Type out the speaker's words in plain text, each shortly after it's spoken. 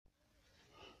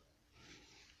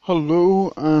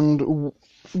Hello and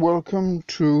welcome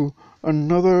to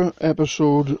another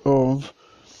episode of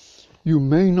You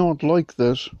May Not Like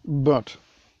This, but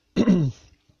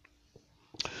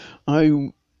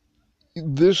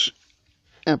this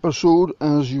episode,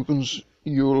 as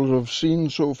you'll have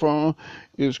seen so far,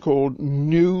 is called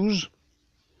News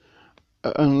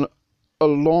and a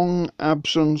Long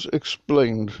Absence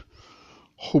Explained,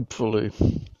 hopefully.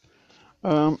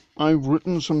 I've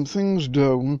written some things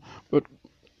down, but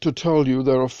to tell you,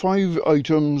 there are 5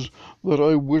 items that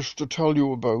I wish to tell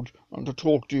you about and to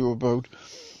talk to you about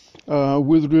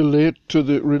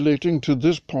relating to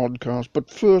this podcast. But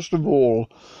first of all,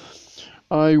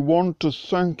 I want to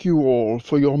thank you all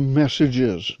for your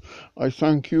messages. I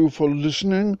thank you for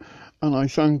listening, and I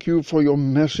thank you for your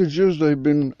messages. They've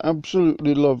been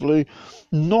absolutely lovely,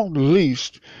 not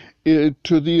least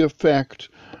to the effect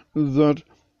that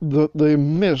they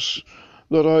miss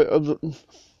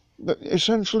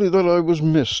essentially that I was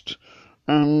missed,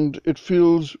 and it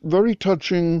feels very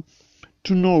touching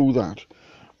to know that.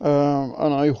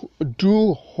 And I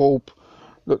do hope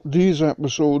that these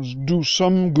episodes do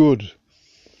some good.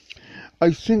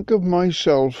 I think of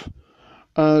myself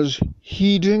as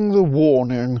heeding the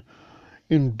warning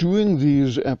in doing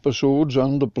these episodes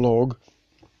and the blog.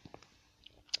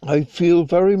 I feel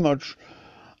very much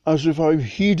as if I've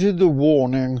heeded the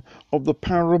warning of the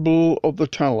parable of the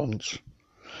talents.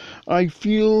 I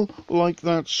feel like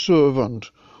that servant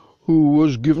who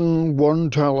was given 1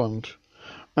 talent,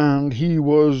 and he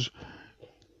was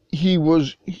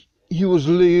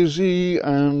lazy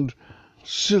and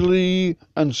silly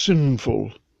and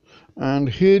sinful, and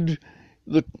hid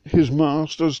his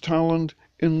master's talent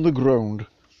in the ground,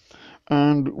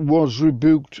 and was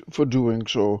rebuked for doing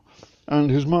so. And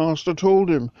his master told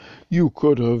him, "You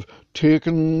could have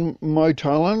taken my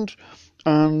talent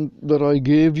and that I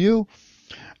gave you,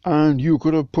 and you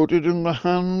could have put it in the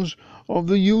hands of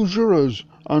the usurers,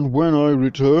 and when I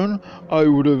return, I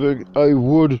would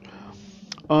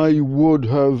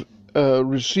have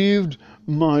received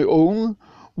my own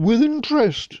with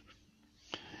interest."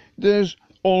 And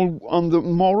the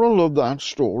moral of that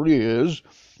story is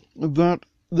that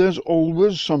there's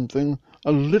always something,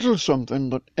 a little something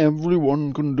that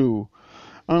everyone can do.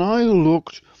 And I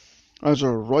looked as a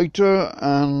writer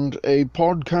and a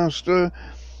podcaster,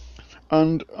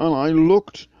 and I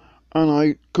looked and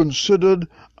I considered,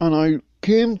 and I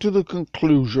came to the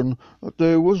conclusion that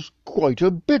there was quite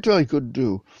a bit I could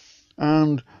do.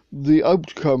 And the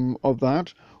outcome of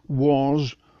that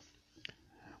was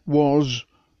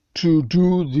to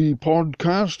do the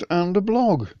podcast and the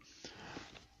blog.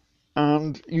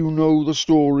 And you know the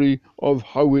story of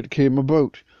how it came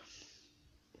about.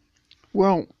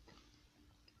 Well,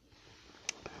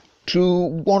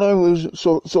 so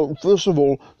first of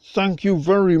all, thank you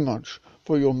very much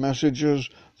for your messages.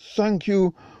 Thank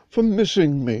you for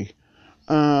missing me.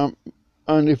 And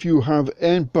if you have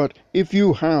any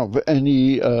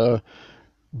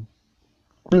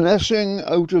blessing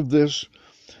out of this,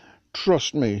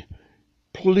 trust me,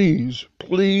 please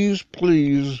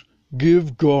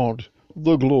give God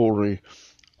the glory.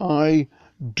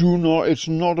 It's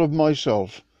not of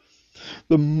myself.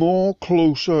 The more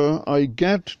closer I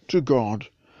get to God,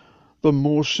 the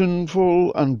more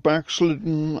sinful and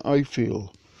backslidden I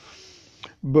feel.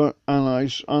 And I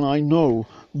know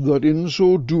that in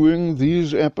so doing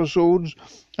these episodes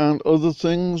and other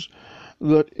things,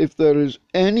 that if there is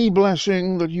any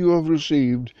blessing that you have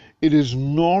received, it is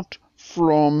not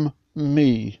from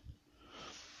me.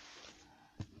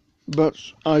 But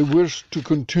I wish to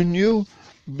continue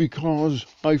because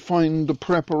I find the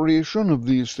preparation of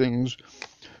these things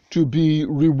to be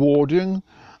rewarding,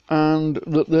 and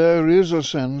that there is a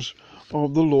sense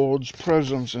of the Lord's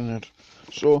presence in it.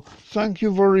 So thank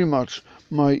you very much.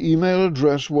 My email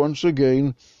address, once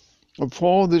again,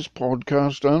 for this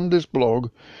podcast and this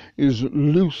blog is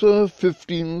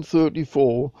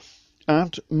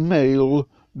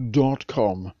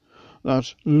luther1534@mail.com.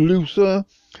 That's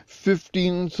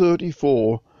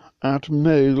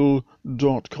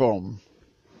luther1534@mail.com.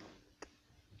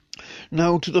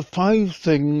 Now to the 5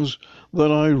 things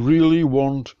that I really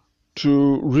want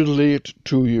to relate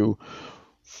to you.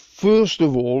 First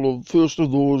of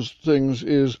those things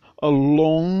is a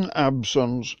long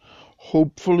absence,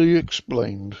 hopefully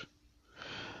explained.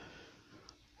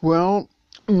 Well,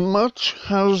 much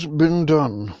has been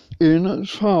done in as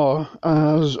far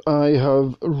as I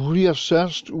have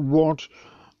reassessed what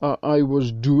I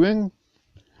was doing,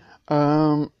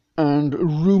 and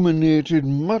ruminated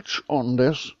much on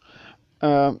this,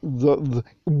 whether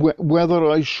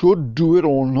I should do it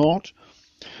or not,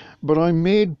 but I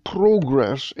made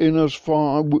progress in as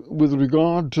far with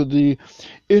regard to the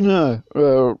inner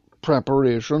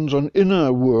preparations and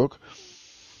inner work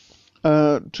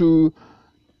to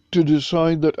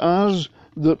decide that as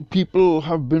that people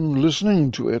have been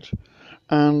listening to it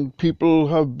and people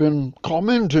have been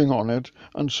commenting on it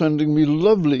and sending me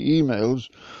lovely emails,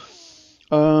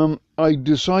 I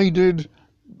decided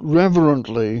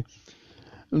reverently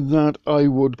that I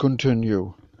would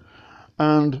continue.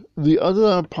 And the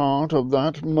other part of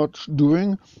that much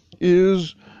doing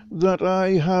is that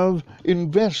I have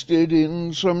invested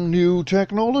in some new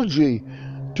technology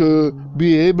to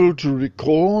be able to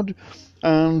record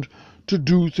and to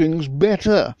do things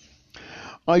better.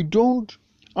 I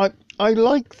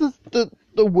like the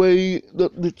way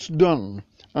that it's done,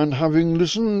 and having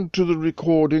listened to the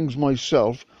recordings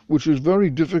myself, which is very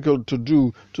difficult to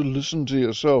do, to listen to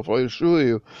yourself, I assure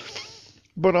you.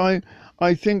 But I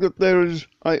think that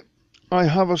I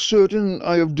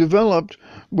have developed,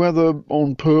 whether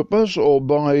on purpose or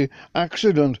by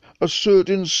accident, a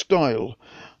certain style,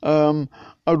 a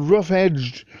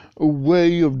rough-edged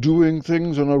way of doing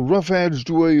things and a rough-edged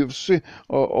way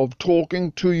of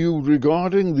talking to you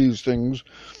regarding these things,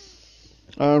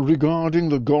 regarding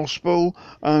the gospel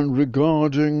and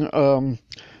regarding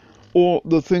all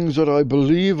the things that I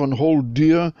believe and hold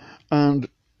dear and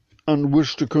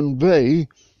wish to convey.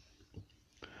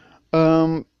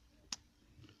 I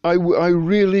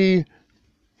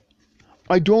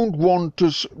don't want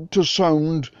to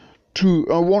sound too.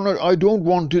 I don't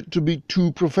want it to be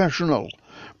too professional,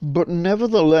 but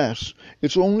nevertheless,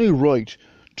 it's only right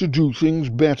to do things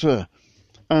better,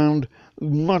 and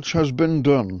much has been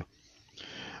done.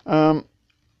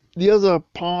 The other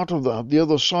part of that, the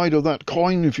other side of that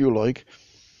coin, if you like,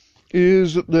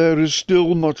 is that there is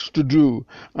still much to do,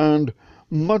 and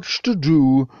much to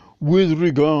do with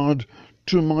regard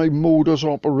to my modus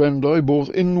operandi, both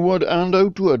inward and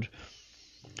outward.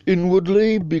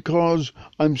 Inwardly, because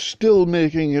I'm still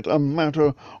making it a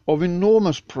matter of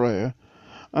enormous prayer,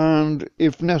 and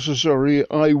if necessary,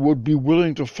 I would be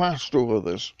willing to fast over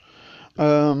this,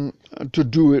 to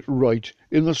do it right,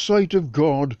 in the sight of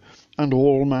God and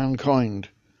all mankind.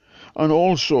 And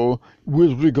also,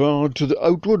 with regard to the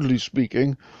outwardly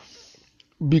speaking,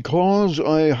 because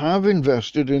I have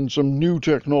invested in some new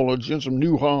technology and some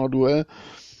new hardware,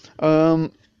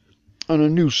 and a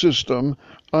new system,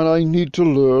 and I need to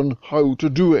learn how to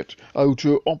do it, how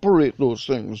to operate those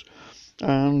things.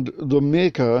 And the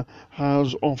maker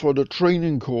has offered a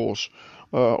training course,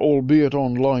 albeit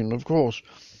online, of course,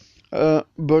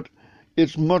 but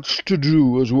it's much to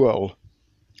do as well.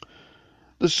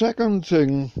 The second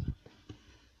thing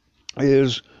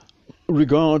is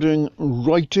regarding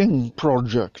writing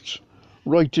projects.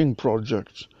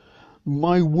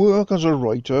 My work as a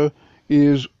writer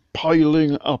is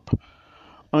piling up.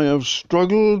 I have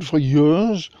struggled for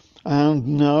years, and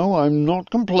now I'm not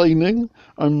complaining.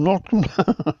 I'm not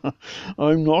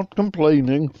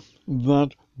complaining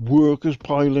that work is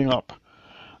piling up.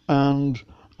 And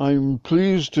I'm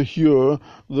pleased to hear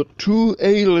that 2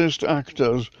 A-list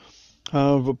actors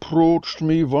have approached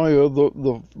me via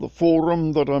the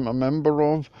forum that I'm a member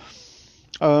of,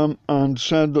 and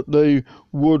said that they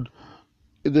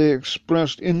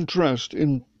expressed interest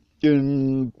in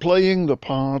playing the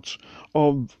parts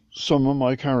of some of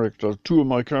my characters, 2 of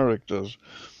my characters.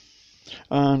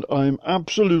 And I'm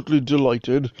absolutely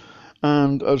delighted,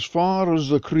 and as far as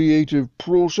the creative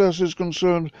process is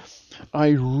concerned, I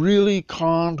really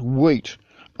can't wait,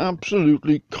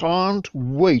 absolutely can't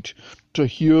wait to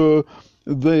hear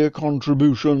their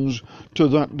contributions to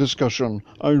that discussion.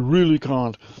 I really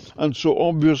can't. And so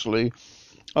obviously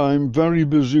I'm very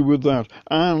busy with that,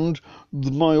 and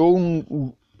my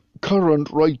own current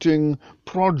writing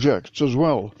projects as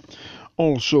well.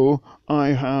 Also, I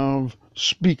have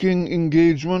speaking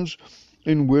engagements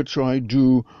in which I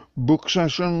do book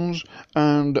sessions,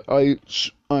 and I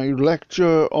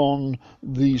lecture on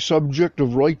the subject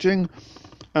of writing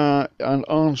and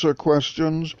answer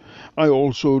questions. I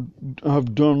also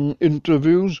have done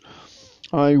interviews.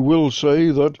 I will say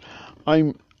that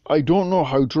I don't know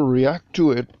how to react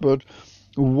to it, but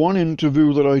one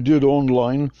interview that I did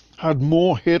online had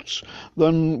more hits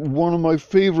than one of my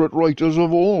favourite writers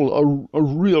of all, a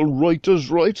real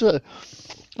writer's writer.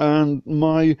 And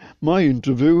my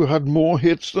interview had more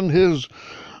hits than his.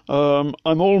 I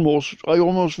almost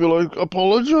feel like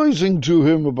apologising to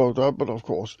him about that, but of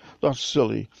course that's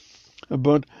silly.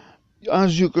 But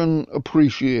as you can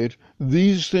appreciate,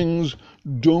 these things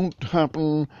don't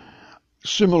happen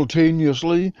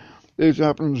simultaneously. It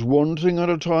happens one thing at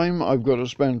a time. I've got to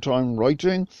spend time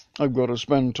writing. I've got to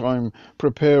spend time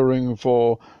preparing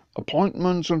for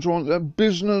appointments and so on. The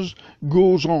business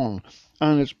goes on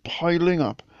and it's piling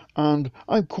up, and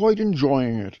I'm quite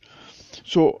enjoying it.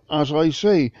 So, as I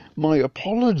say, my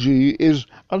apology is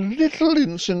a little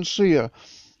insincere,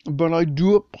 but I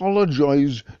do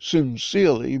apologize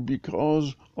sincerely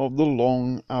because of the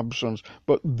long absence.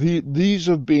 But these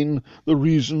have been the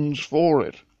reasons for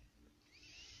it.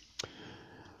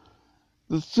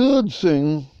 The third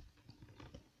thing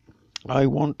I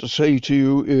want to say to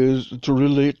you to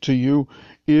relate to you,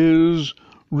 is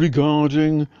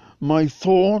regarding my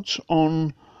thoughts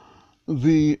on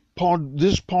this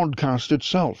podcast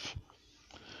itself.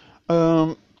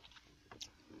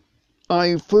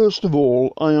 First of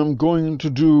all, I am going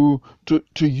to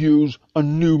use a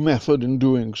new method in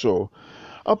doing so.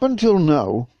 Up until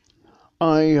now,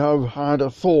 I have had a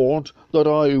thought that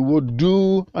I would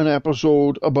do an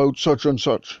episode about such and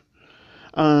such,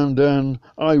 and then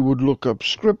I would look up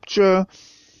scripture,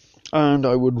 and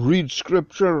I would read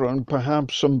scripture and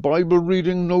perhaps some Bible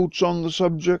reading notes on the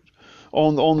subject,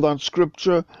 on that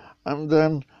scripture, and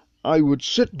then I would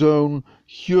sit down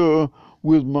here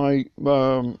with my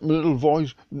little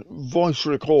voice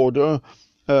recorder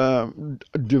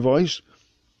device,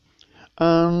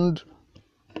 and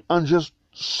just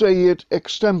say it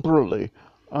extemporally,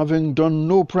 having done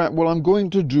no prep. Well, I'm going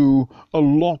to do a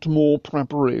lot more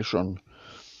preparation.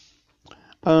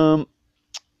 I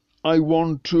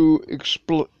want to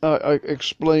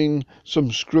explain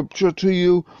some scripture to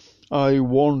you. I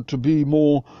want to be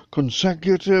more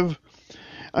consecutive,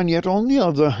 and yet on the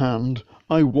other hand,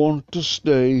 I want to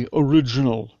stay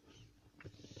original.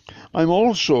 I'm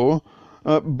also,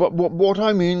 but what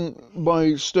I mean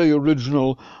by stay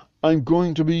original, I'm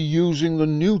going to be using the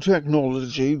new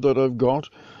technology that I've got,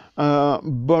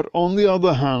 but on the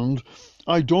other hand,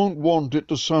 I don't want it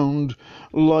to sound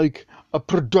like a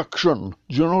production.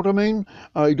 Do you know what I mean?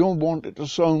 I don't want it to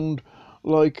sound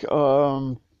like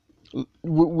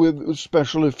with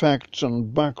special effects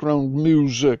and background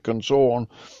music and so on.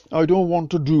 I don't want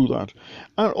to do that.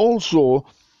 And also,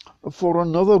 for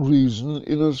another reason,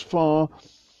 in as far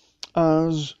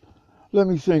as, let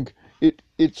me think,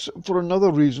 it's for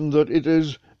another reason that it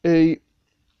is I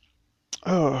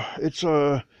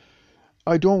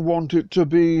don't want it to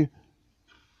be,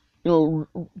 too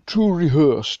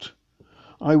rehearsed.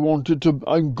 I'm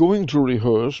going to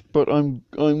rehearse, but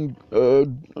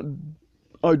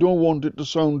I don't want it to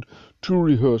sound too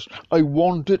rehearsed. I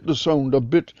want it to sound a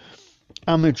bit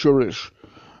amateurish,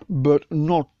 but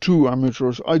not too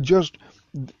amateurish.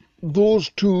 Those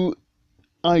two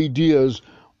ideas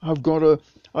have got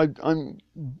I'm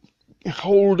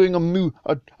holding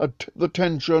the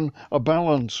tension, a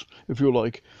balance, if you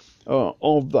like,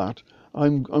 of that.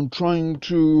 I'm trying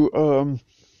to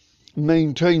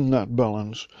maintain that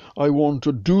balance. I want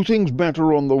to do things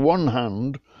better on the one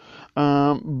hand,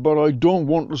 but I don't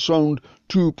want to sound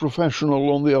too professional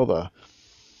on the other.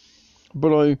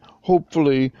 But I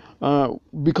hopefully,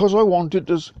 because I want it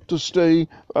to stay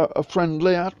a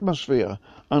friendly atmosphere,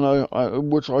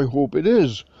 and which I hope it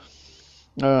is.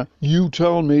 You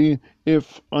tell me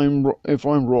if I'm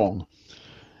wrong.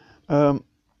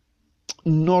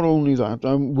 Not only that,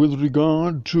 with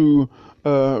regard to,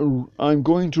 I'm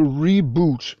going to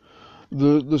reboot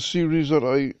the series that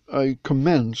I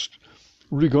commenced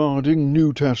regarding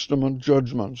New Testament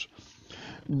judgments.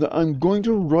 I'm going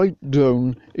to write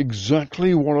down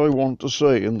exactly what I want to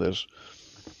say in this.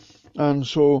 And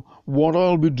so what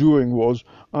I'll be doing is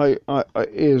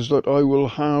that I will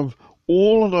have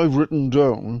all that I've written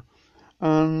down,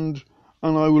 and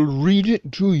I will read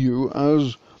it to you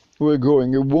as we're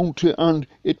going. It won't, and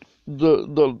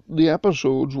the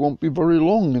episodes won't be very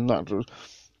long in that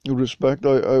respect.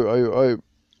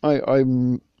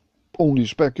 I'm only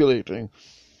speculating,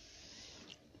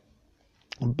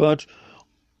 but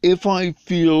if I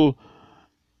feel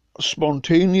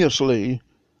spontaneously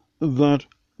that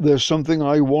there's something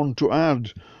I want to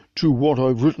add to what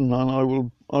I've written, and I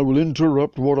will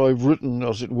interrupt what I've written,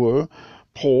 as it were,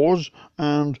 pause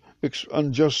and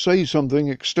just say something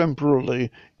extemporally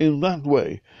in that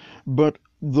way. But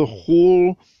the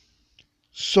whole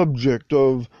subject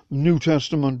of New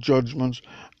Testament judgments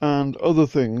and other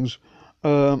things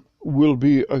will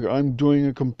be, I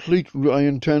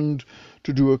intend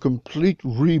to do a complete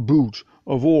reboot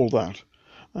of all that.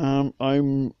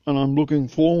 I'm looking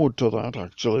forward to that,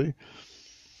 actually.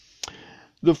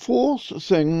 The fourth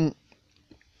thing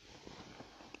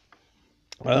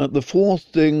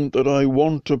that I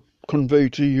want to convey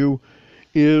to you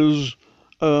is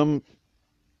that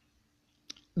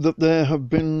there have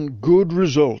been good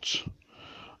results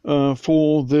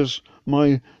for this.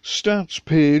 My stats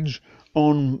page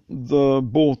on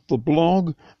both the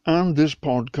blog and this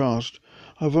podcast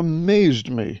have amazed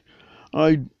me.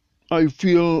 I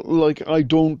feel like I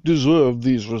don't deserve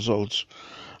these results,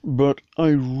 but I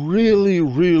really,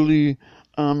 really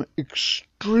am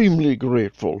extremely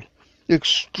grateful.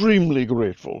 Extremely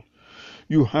grateful.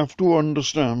 You have to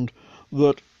understand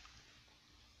that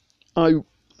I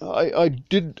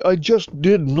just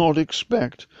did not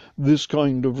expect this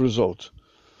kind of result.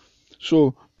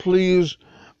 So please,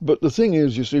 but the thing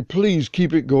is, you see, please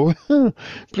keep it going.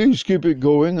 Please keep it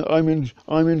going. Of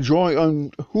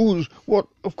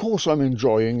course I'm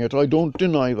enjoying it. I don't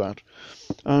deny that.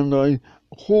 And I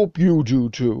hope you do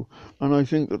too. And I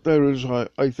think that there is,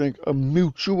 I think, a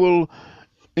mutual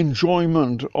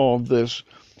enjoyment of this,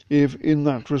 if in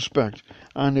that respect,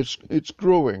 and it's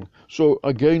growing. So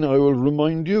again, I will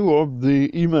remind you of the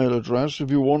email address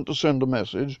if you want to send a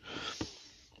message.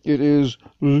 It is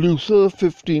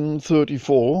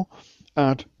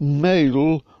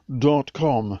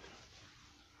luther1534@mail.com.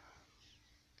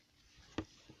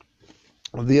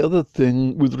 The other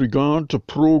thing with regard to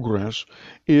progress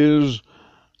is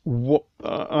what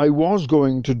I was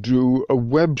going to do a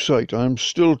website. I'm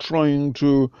still trying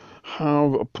to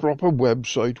have a proper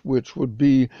website which would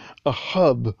be a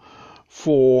hub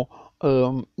for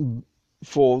both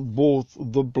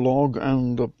the blog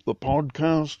and the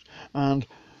podcast and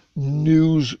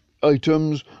news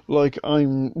items like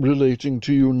I'm relating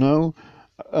to you now,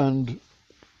 and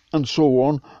so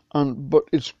on. But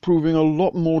it's proving a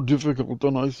lot more difficult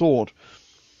than I thought.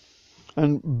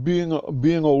 And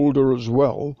being older as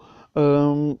well,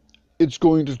 it's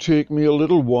going to take me a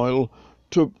little while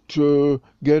to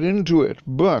get into it.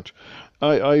 But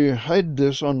I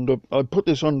put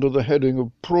this under the heading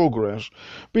of progress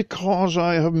because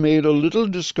I have made a little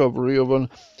discovery of an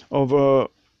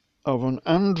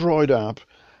Android app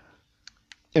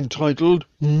entitled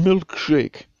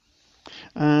Milkshake,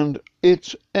 and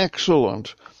it's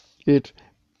excellent.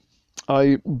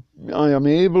 I am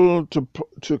able to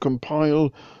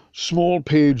compile small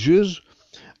pages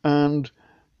and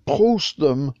post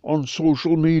them on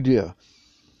social media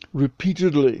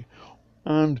repeatedly,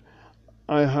 and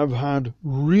I have had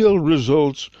real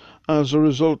results as a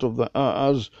result of that.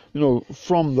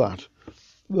 From that,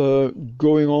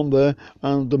 going on there,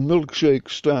 and the milkshake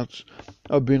stats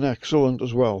have been excellent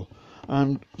as well,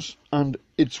 and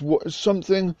it's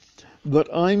something that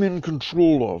I'm in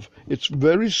control of. It's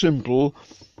very simple,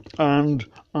 and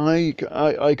I'm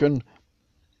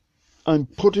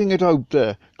putting it out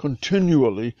there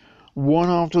continually, one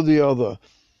after the other.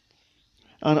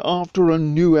 And after a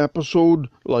new episode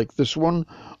like this one,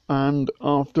 or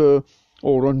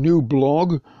a new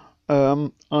blog, I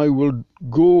will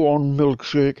go on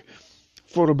Milkshake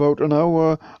for about an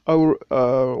hour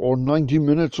or 90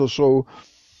 minutes or so,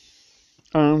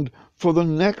 and for the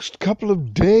next couple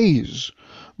of days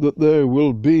that there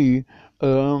will be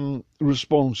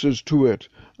responses to it.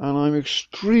 And I'm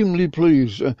extremely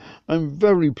pleased. I'm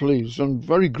very pleased and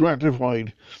very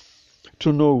gratified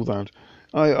to know that.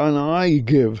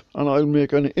 I'll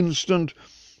make an instant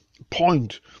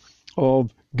point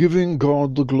of giving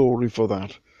God the glory for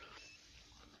that.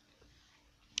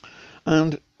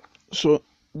 And so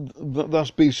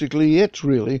that's basically it,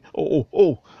 really.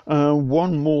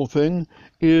 One more thing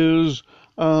is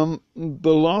the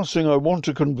last thing I want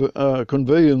to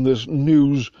convey in this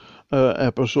news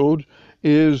episode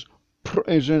I've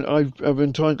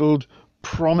entitled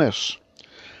Promise.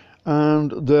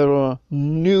 And there are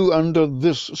under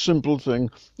this simple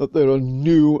thing, that there are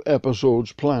new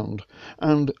episodes planned.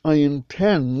 And I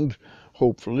intend,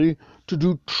 hopefully, to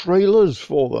do trailers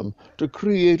for them, to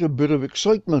create a bit of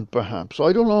excitement, perhaps.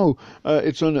 I don't know.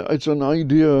 It's an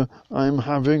idea I'm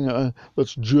having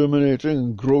that's germinating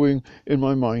and growing in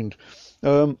my mind.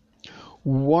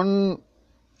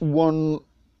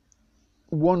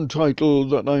 One title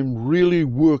that I'm really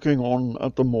working on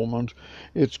at the moment,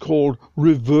 it's called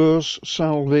Reverse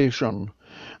Salvation.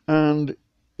 And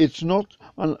it's not,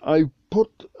 and I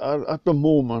put at the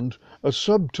moment a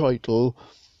subtitle,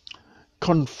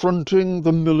 Confronting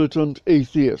the Militant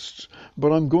Atheists,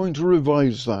 but I'm going to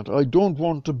revise that. I don't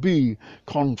want to be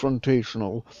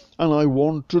confrontational, and I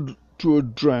want to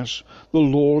address the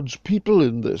Lord's people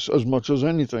in this as much as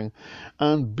anything,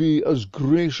 and be as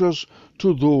gracious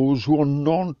to those who are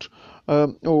not,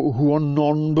 who are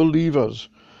non-believers.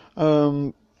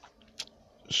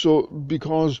 So,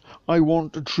 because I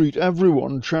want to treat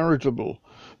everyone charitably.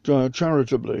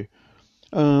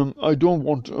 I don't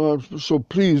want, so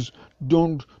please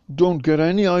don't get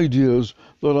any ideas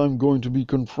that I'm going to be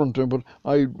confronting, but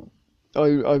I've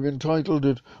entitled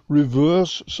it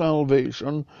Reverse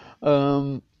Salvation,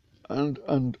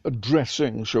 and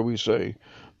addressing, shall we say,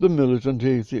 the militant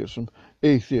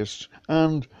atheists,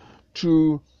 and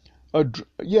to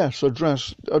addressing,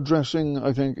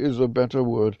 I think, is a better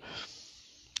word,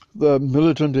 the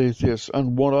militant atheists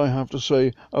and what I have to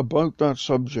say about that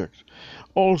subject.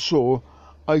 Also,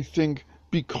 I think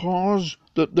because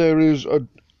that there is a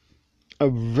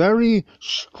very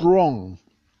strong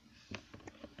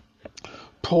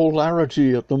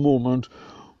polarity at the moment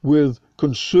with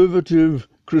conservative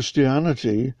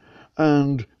Christianity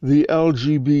and the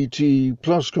LGBT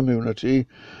plus community,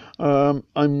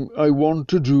 I want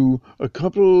to do a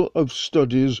couple of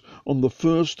studies on the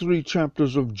first 3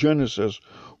 chapters of Genesis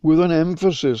with an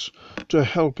emphasis to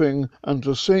helping and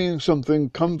to saying something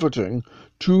comforting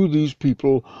to these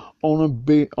people on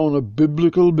a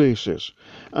biblical basis.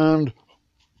 And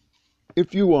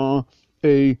if you are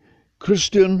a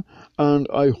Christian, and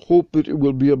I hope that it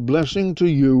will be a blessing to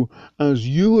you as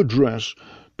you address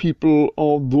people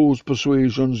of those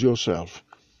persuasions yourself.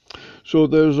 So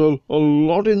there's a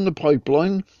lot in the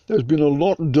pipeline. There's been a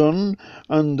lot done,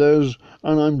 and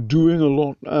I'm doing a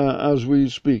lot as we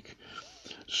speak.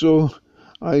 So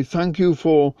I thank you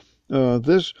for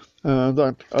this.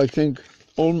 That I think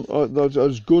that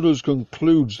as good as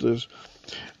concludes this.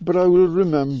 But I will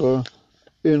remember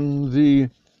in the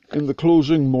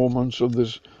closing moments of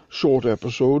this short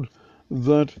episode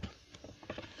that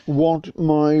what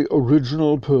my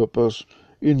original purpose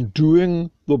in doing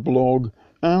the blog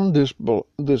and this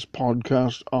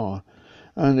podcast are,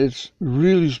 and it's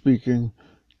really speaking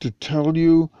to tell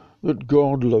you that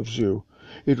God loves you.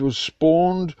 It was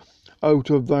spawned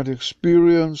out of that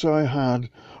experience I had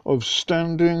of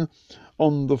standing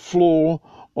on the floor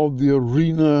of the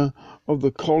arena of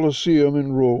the Colosseum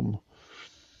in Rome,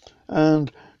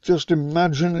 and just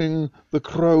imagining the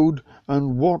crowd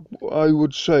and what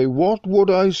would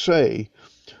I say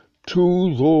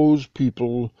to those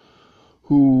people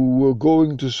who were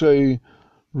going to say,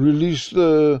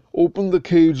 open the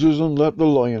cages and let the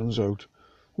lions out.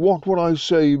 What would I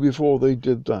say before they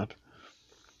did that?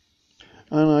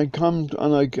 And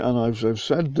I've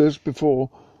said this before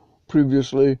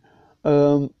previously,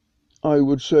 I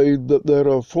would say that there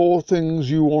are 4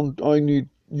 things you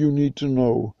need to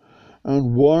know.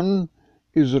 And 1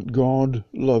 is that God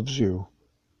loves you.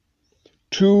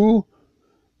 2,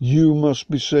 you must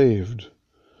be saved.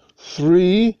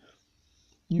 3,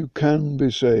 you can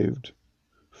be saved.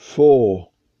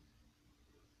 4,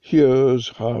 here's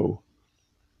how.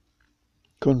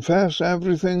 Confess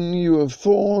everything you have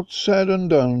thought, said, and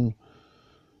done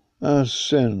as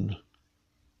sin.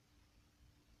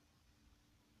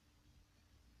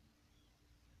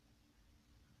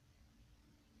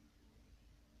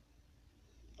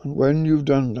 And when you've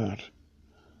done that,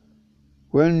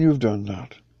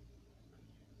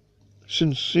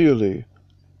 sincerely,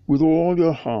 with all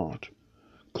your heart,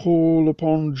 call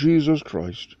upon Jesus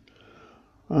Christ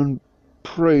and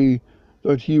pray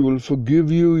that he will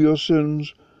forgive you your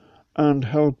sins and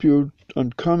help you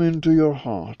and come into your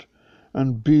heart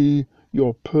and be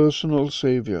your personal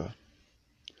Saviour.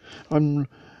 And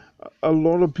a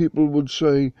lot of people would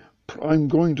say, I'm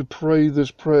going to pray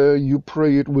this prayer, you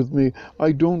pray it with me.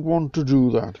 I don't want to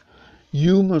do that.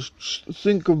 You must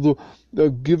think of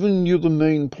I've given you the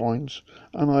main points,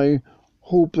 and I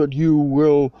hope that you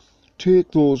will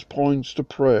take those points to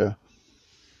prayer.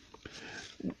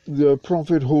 The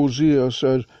prophet Hosea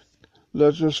said,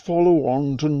 let us follow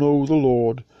on to know the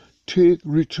Lord.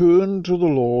 Return to the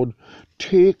Lord.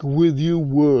 Take with you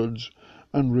words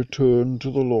and return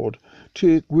to the Lord.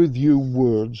 Take with you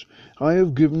words. I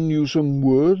have given you some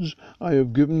words. I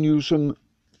have given you some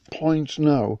points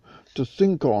now to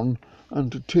think on and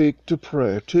to take to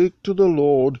prayer. Take to the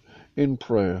Lord in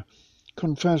prayer.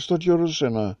 Confess that you're a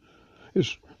sinner.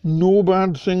 It's no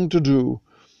bad thing to do.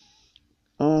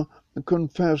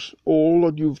 Confess all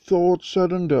that you've thought,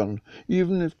 said, and done,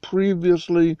 even if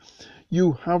previously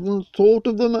you haven't thought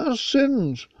of them as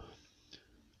sins.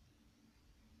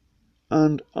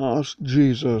 And ask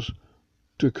Jesus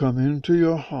to come into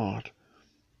your heart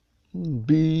and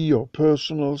be your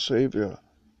personal Saviour.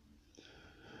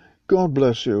 God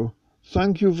bless you.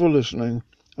 Thank you for listening,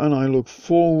 and I look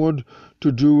forward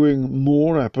to doing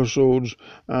more episodes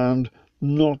and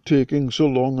not taking so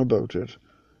long about it.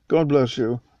 God bless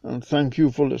you, and thank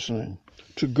you for listening.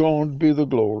 To God be the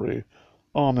glory.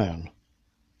 Amen.